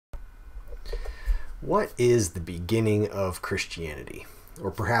What is the beginning of Christianity?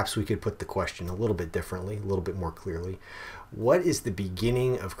 Or perhaps we could put the question a little bit differently, a little bit more clearly. What is the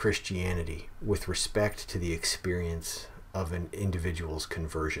beginning of Christianity with respect to the experience of an individual's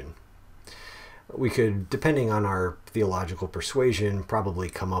conversion? We could, depending on our theological persuasion, probably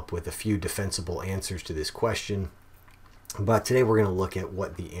come up with a few defensible answers to this question. But today we're going to look at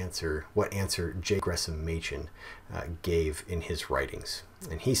what answer J. Gresham Machen gave in his writings.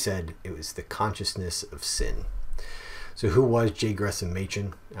 And he said it was the consciousness of sin. So who was J. Gresham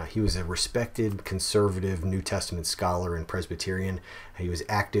Machen? He was a respected conservative New Testament scholar and Presbyterian. He was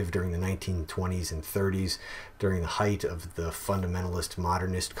active during the 1920s and 30s during the height of the fundamentalist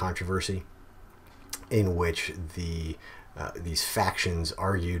modernist controversy, in which these factions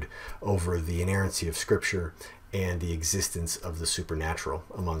argued over the inerrancy of Scripture and the existence of the supernatural,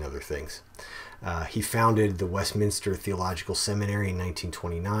 among other things. He founded the Westminster Theological Seminary in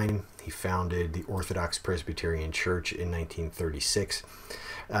 1929. He founded the Orthodox Presbyterian Church in 1936.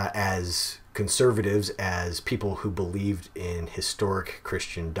 As conservatives, as people who believed in historic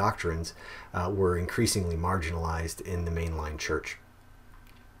Christian doctrines, were increasingly marginalized in the mainline church.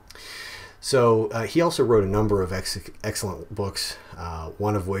 So he also wrote a number of excellent books,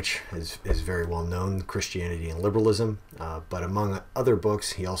 one of which is very well known, Christianity and Liberalism. But among other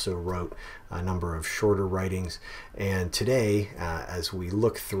books, he also wrote a number of shorter writings. And today, as we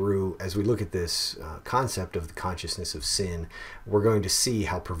look at this concept of the consciousness of sin, we're going to see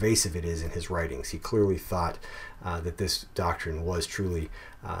how pervasive it is in his writings. He clearly thought that this doctrine was truly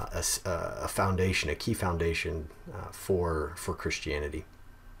a foundation, a key foundation for Christianity.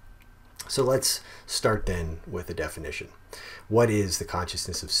 So let's start then with a definition. What is the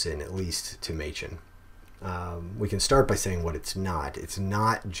consciousness of sin, at least to Machen? We can start by saying what it's not. It's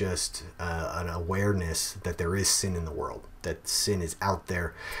not just an awareness that there is sin in the world, that sin is out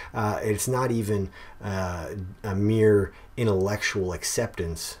there. It's not even a mere intellectual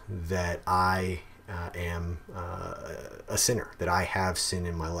acceptance that I am a sinner, that I have sin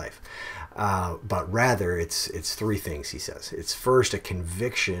in my life. But rather, it's three things, he says. It's first a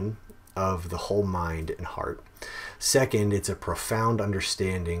conviction of the whole mind and heart. Second, it's a profound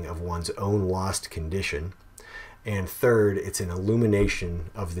understanding of one's own lost condition. And third, it's an illumination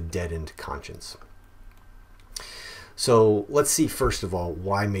of the deadened conscience. So let's see, first of all,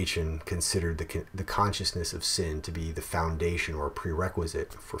 why Machen considered the consciousness of sin to be the foundation or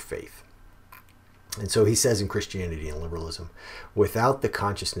prerequisite for faith. And so he says in Christianity and Liberalism, without the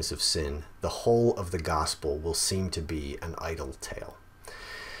consciousness of sin, the whole of the gospel will seem to be an idle tale.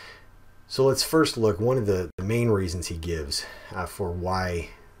 So let's first look, one of the main reasons he gives for why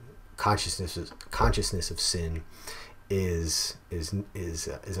consciousness of sin is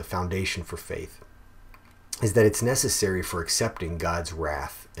a foundation for faith is that it's necessary for accepting God's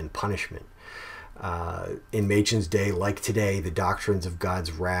wrath and punishment. In Machen's day, like today, the doctrines of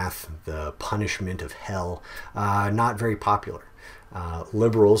God's wrath, the punishment of hell, not very popular.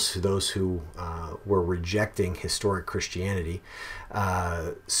 Liberals, those who were rejecting historic Christianity,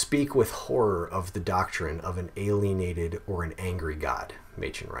 speak with horror of the doctrine of an alienated or an angry God,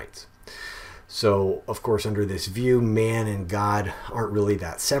 Machen writes. So, of course, under this view, man and God aren't really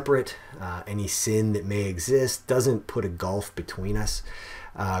that separate. Any sin that may exist doesn't put a gulf between us.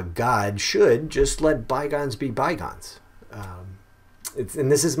 God should just let bygones be bygones.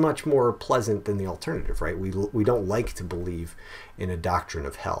 And this is much more pleasant than the alternative, right? We don't like to believe in a doctrine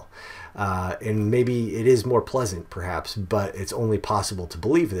of hell. And maybe it is more pleasant, perhaps, but it's only possible to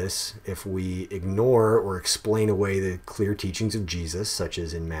believe this if we ignore or explain away the clear teachings of Jesus, such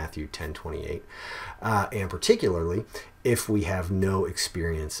as in Matthew 10:28, and particularly if we have no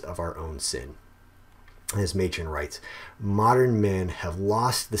experience of our own sin. As Machen writes, modern men have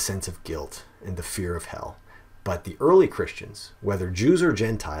lost the sense of guilt and the fear of hell. But the early Christians, whether Jews or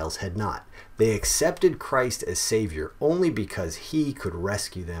Gentiles, had not. They accepted Christ as Savior only because he could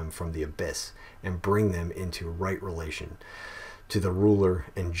rescue them from the abyss and bring them into right relation to the ruler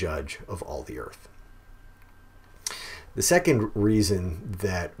and judge of all the earth. The second reason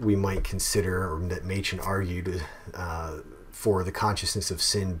that we might consider, or that Machen argued for the consciousness of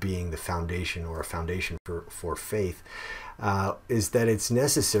sin being the foundation or a foundation for faith, is that it's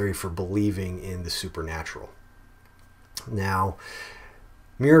necessary for believing in the supernatural. Now,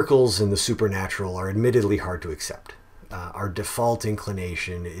 miracles and the supernatural are admittedly hard to accept. Our default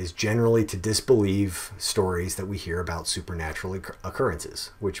inclination is generally to disbelieve stories that we hear about supernatural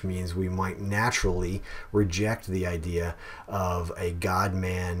occurrences, which means we might naturally reject the idea of a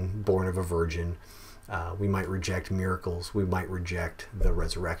God-man born of a virgin. We might reject miracles. We might reject the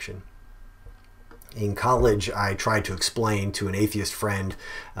resurrection. In college, I tried to explain to an atheist friend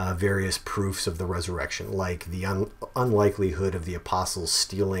various proofs of the resurrection, like the unlikelihood of the apostles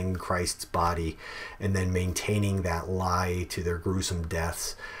stealing Christ's body and then maintaining that lie to their gruesome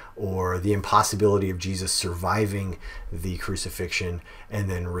deaths, or the impossibility of Jesus surviving the crucifixion and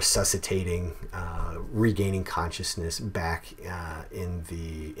then resuscitating, regaining consciousness back in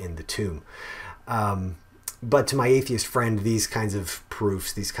the tomb. But to my atheist friend, these kinds of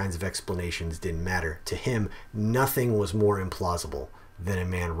proofs, these kinds of explanations didn't matter. To him, nothing was more implausible than a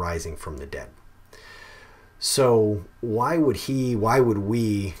man rising from the dead. So why would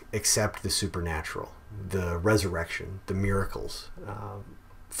we accept the supernatural, the resurrection, the miracles?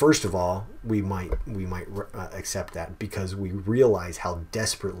 First of all, we might accept that because we realize how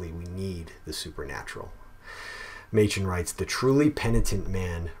desperately we need the supernatural. Machen writes, "The truly penitent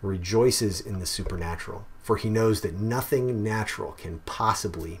man rejoices in the supernatural, for he knows that nothing natural can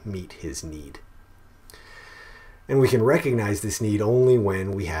possibly meet his need." And we can recognize this need only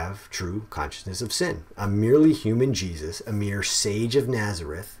when we have true consciousness of sin. A merely human Jesus, a mere sage of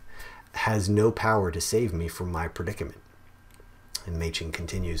Nazareth, has no power to save me from my predicament. And Machen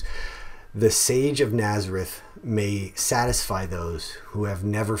continues, "The sage of Nazareth may satisfy those who have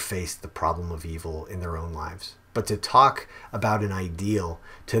never faced the problem of evil in their own lives. But to talk about an ideal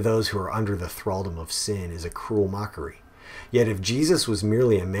to those who are under the thraldom of sin is a cruel mockery. Yet if Jesus was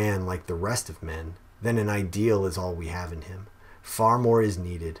merely a man like the rest of men, then an ideal is all we have in him. Far more is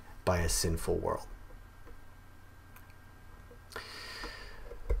needed by a sinful world."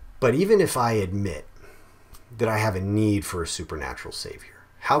 But even if I admit that I have a need for a supernatural Savior,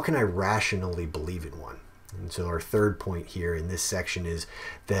 how can I rationally believe in one? And so our third point here in this section is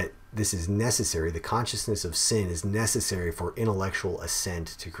that this is necessary. The consciousness of sin is necessary for intellectual assent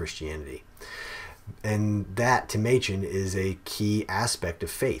to Christianity. And that, to Machen, is a key aspect of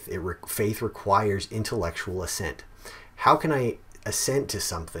faith. Faith requires intellectual assent. How can I assent to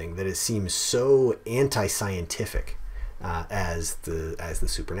something that it seems so anti-scientific as the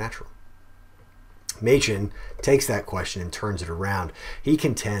supernatural? Machen takes that question and turns it around. He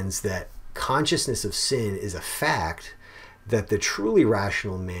contends that consciousness of sin is a fact that the truly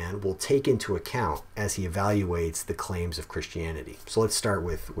rational man will take into account as he evaluates the claims of Christianity. So let's start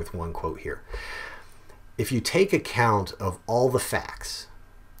with one quote here. "If you take account of all the facts,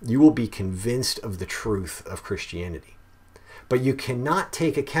 you will be convinced of the truth of Christianity. But you cannot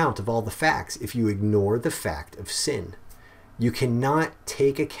take account of all the facts if you ignore the fact of sin. You cannot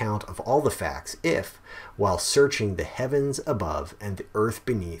take account of all the facts if, while searching the heavens above and the earth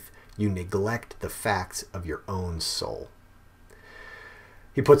beneath, you neglect the facts of your own soul."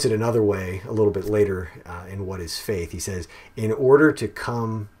 He puts it another way a little bit later in What is Faith. He says, "In order to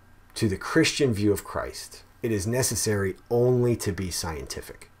come to the Christian view of Christ, it is necessary only to be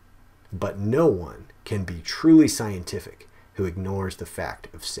scientific. But no one can be truly scientific who ignores the fact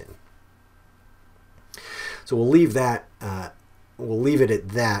of sin." So we'll leave that. We'll leave it at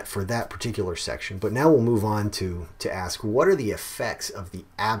that for that particular section. But now we'll move on to ask, what are the effects of the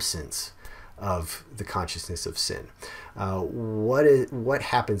absence of the consciousness of sin? What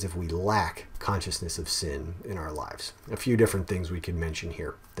happens if we lack consciousness of sin in our lives? A few different things we could mention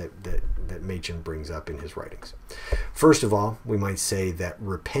here that Machen brings up in his writings. First of all, we might say that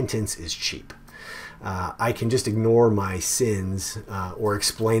repentance is cheap. I can just ignore my sins or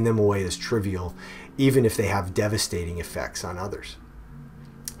explain them away as trivial, even if they have devastating effects on others.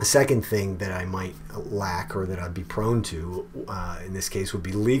 The second thing that I might lack, or that I'd be prone to, in this case, would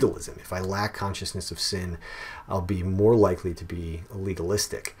be legalism. If I lack consciousness of sin, I'll be more likely to be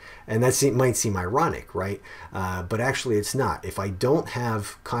legalistic. And that might seem ironic, right? But actually it's not. If I don't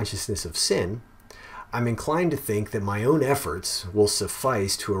have consciousness of sin, I'm inclined to think that my own efforts will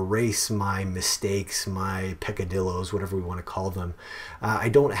suffice to erase my mistakes, my peccadillos, whatever we want to call them. I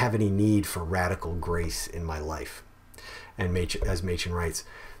don't have any need for radical grace in my life. And as Machen writes,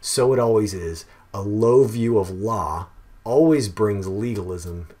 "So it always is. A low view of law always brings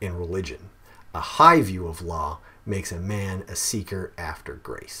legalism in religion. A high view of law makes a man a seeker after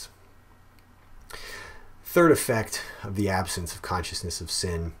grace." Third effect of the absence of consciousness of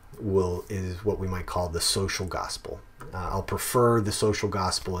sin is what we might call the social gospel. I'll prefer the social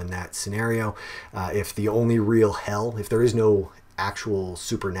gospel in that scenario. If the only real hell, if there is no actual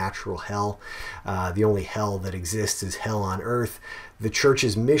supernatural hell, the only hell that exists is hell on earth, the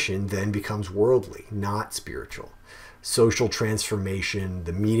church's mission then becomes worldly, not spiritual. Social transformation,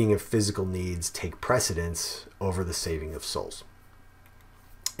 the meeting of physical needs take precedence over the saving of souls.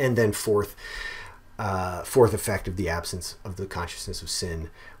 And then fourth effect of the absence of the consciousness of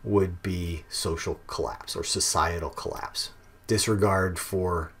sin would be social collapse or societal collapse. Disregard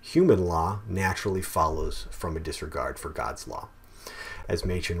for human law naturally follows from a disregard for God's law. As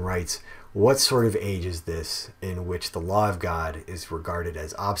Machen writes, what sort of age is this in which the law of God is regarded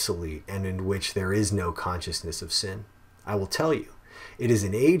as obsolete and in which there is no consciousness of sin? I will tell you, it is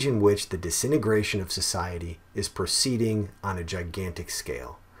an age in which the disintegration of society is proceeding on a gigantic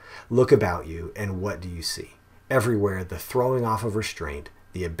scale. Look about you, and what do you see? Everywhere, the throwing off of restraint,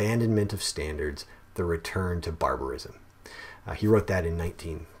 the abandonment of standards, the return to barbarism. He wrote that in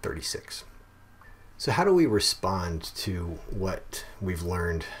 1936. So how do we respond to what we've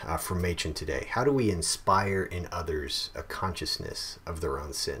learned from Machen today? How do we inspire in others a consciousness of their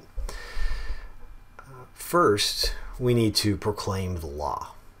own sin? First, we need to proclaim the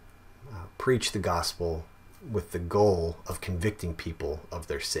law, preach the gospel with the goal of convicting people of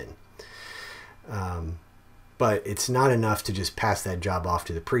their sin. But it's not enough to just pass that job off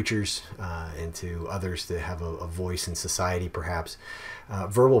to the preachers and to others that have a voice in society, perhaps.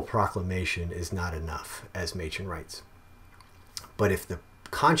 Verbal proclamation is not enough, as Machen writes. But if the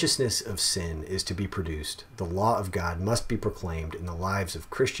consciousness of sin is to be produced, the law of God must be proclaimed in the lives of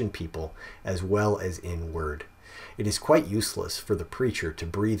Christian people as well as in word. It is quite useless for the preacher to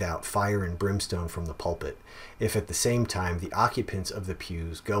breathe out fire and brimstone from the pulpit if at the same time the occupants of the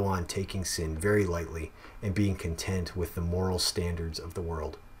pews go on taking sin very lightly and being content with the moral standards of the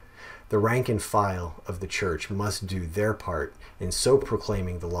world. The rank and file of the church must do their part in so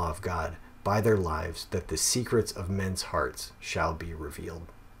proclaiming the law of God by their lives that the secrets of men's hearts shall be revealed.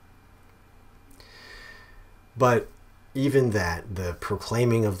 But even that, the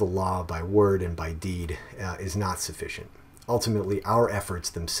proclaiming of the law by word and by deed is not sufficient. Ultimately, our efforts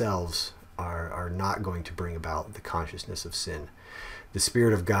themselves are not going to bring about the consciousness of sin. The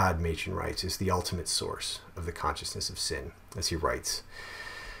Spirit of God, Machen writes, is the ultimate source of the consciousness of sin, as he writes.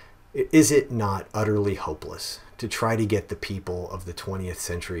 Is it not utterly hopeless to try to get the people of the 20th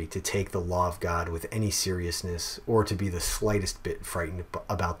century to take the law of God with any seriousness or to be the slightest bit frightened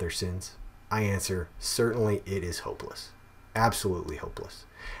about their sins? I answer, certainly it is hopeless. Absolutely hopeless.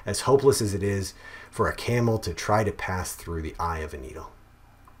 As hopeless as it is for a camel to try to pass through the eye of a needle.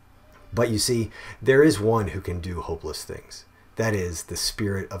 But you see, there is one who can do hopeless things. That is the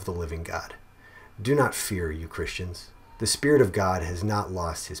Spirit of the living God. Do not fear, you Christians. The Spirit of God has not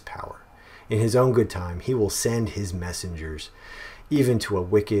lost his power. In his own good time, he will send his messengers even to a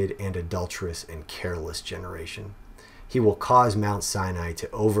wicked and adulterous and careless generation. He will cause Mount Sinai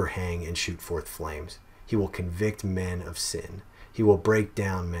to overhang and shoot forth flames. He will convict men of sin. He will break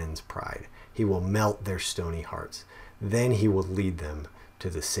down men's pride. He will melt their stony hearts. Then he will lead them to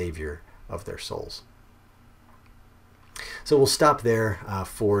the Savior of their souls. So we'll stop there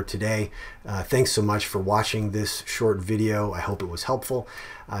for today. Thanks so much for watching this short video. I hope it was helpful.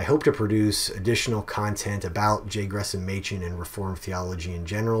 I hope to produce additional content about J. Gresham Machen and Reformed theology in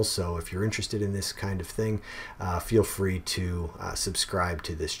general. So if you're interested in this kind of thing, feel free to subscribe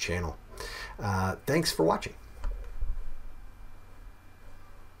to this channel. Thanks for watching.